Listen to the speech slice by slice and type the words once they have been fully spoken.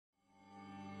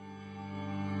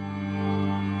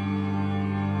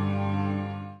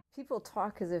people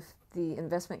talk as if the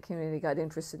investment community got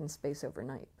interested in space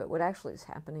overnight, but what actually is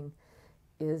happening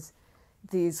is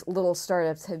these little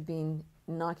startups have been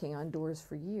knocking on doors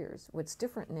for years. What's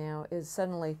different now is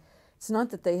suddenly, it's not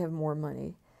that they have more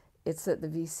money, it's that the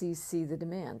VCs see the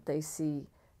demand. They see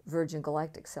Virgin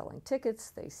Galactic selling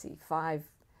tickets, they see 5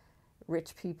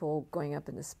 rich people going up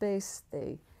into space,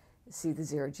 they see the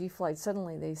zero-G flight.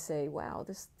 Suddenly they say, wow,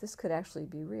 this could actually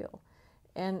be real.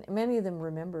 And many of them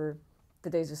remember the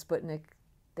days of Sputnik.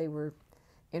 They were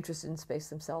interested in space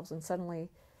themselves, and suddenly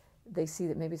they see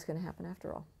that maybe it's going to happen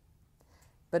after all.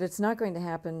 But it's not going to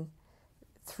happen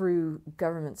through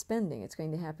government spending. It's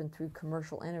going to happen through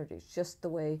commercial entities, just the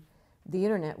way the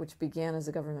internet, which began as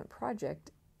a government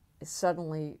project,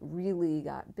 suddenly really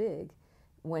got big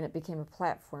when it became a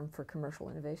platform for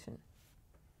commercial innovation.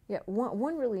 Yeah,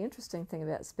 one really interesting thing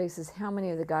about space is how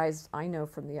many of the guys I know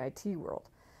from the IT world,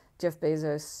 Jeff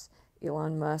Bezos,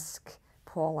 Elon Musk,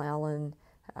 Paul Allen,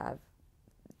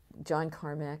 John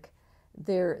Carmack,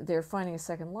 they're finding a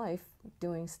second life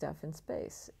doing stuff in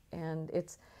space. And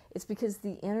it's because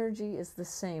the energy is the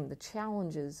same. The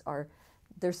challenges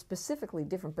they're specifically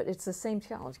different, but it's the same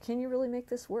challenge. Can you really make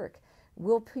this work?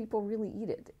 Will people really eat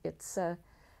it? It's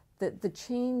the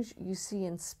change you see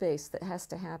in space that has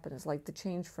to happen is like the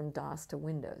change from DOS to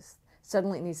Windows.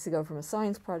 Suddenly it needs to go from a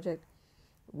science project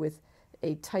with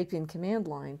a type-in command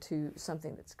line to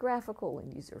something that's graphical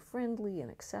and user-friendly and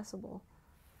accessible.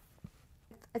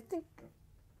 I think,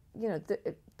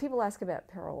 people ask about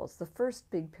parallels. The first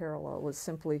big parallel was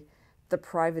simply the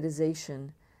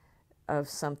privatization of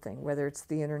something, whether it's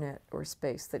the internet or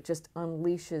space, that just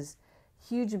unleashes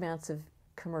huge amounts of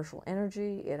commercial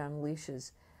energy. It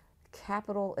unleashes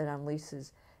capital. It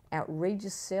unleashes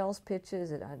outrageous sales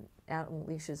pitches. It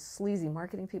unleashes sleazy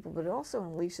marketing people, but it also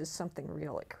unleashes something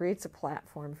real. It creates a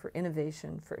platform for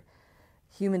innovation, for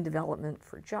human development,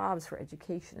 for jobs, for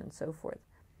education, and so forth.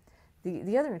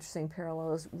 The other interesting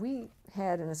parallel is we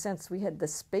had the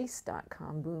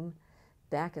space.com boom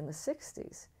back in the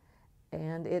 60s.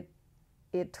 And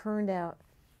it turned out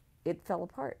it fell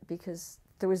apart because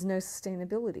there was no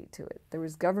sustainability to it. There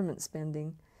was government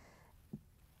spending,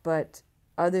 but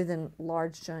other than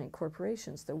large giant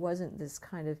corporations, there wasn't this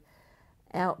kind of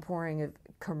outpouring of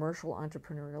commercial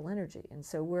entrepreneurial energy. And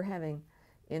so we're having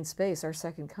in space our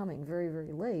second coming very,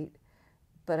 very late,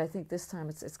 but I think this time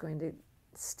it's going to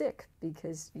stick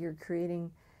because you're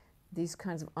creating these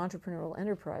kinds of entrepreneurial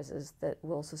enterprises that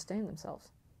will sustain themselves.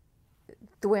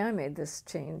 The way I made this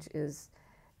change is,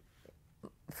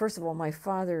 first of all, my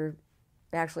father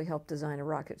actually helped design a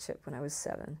rocket ship when I was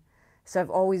 7. So I've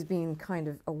always been kind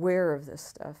of aware of this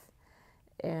stuff.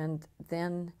 And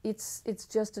then it's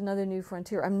just another new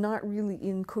frontier. I'm not really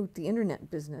in, quote, the internet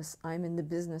business. I'm in the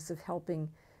business of helping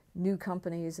new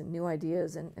companies and new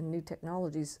ideas and new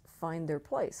technologies find their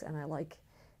place. And I like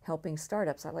helping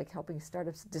startups. I like helping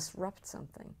startups disrupt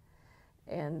something.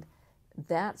 And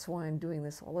that's why I'm doing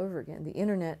this all over again. The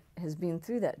internet has been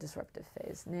through that disruptive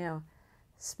phase. Now,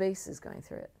 space is going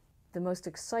through it. The most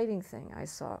exciting thing I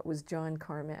saw was John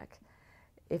Carmack.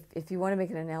 If you want to make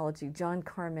an analogy, John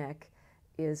Carmack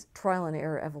is trial and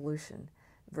error evolution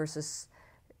versus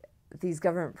these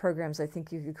government programs. I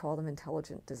think you could call them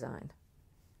intelligent design.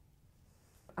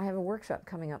 I have a workshop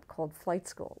coming up called Flight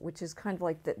School, which is kind of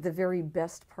like the very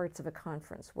best parts of a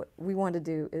conference. What we want to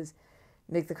do is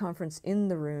make the conference in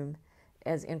the room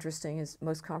as interesting as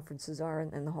most conferences are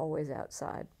and the hallways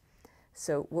outside.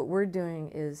 So what we're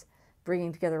doing is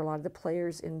bringing together a lot of the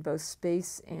players in both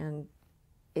space and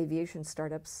aviation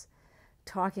startups,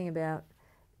 talking about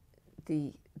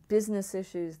the business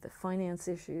issues, the finance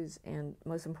issues, and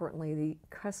most importantly, the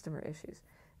customer issues.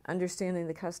 Understanding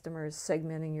the customers,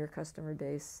 segmenting your customer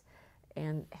base,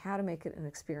 and how to make it an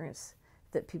experience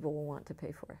that people will want to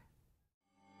pay for.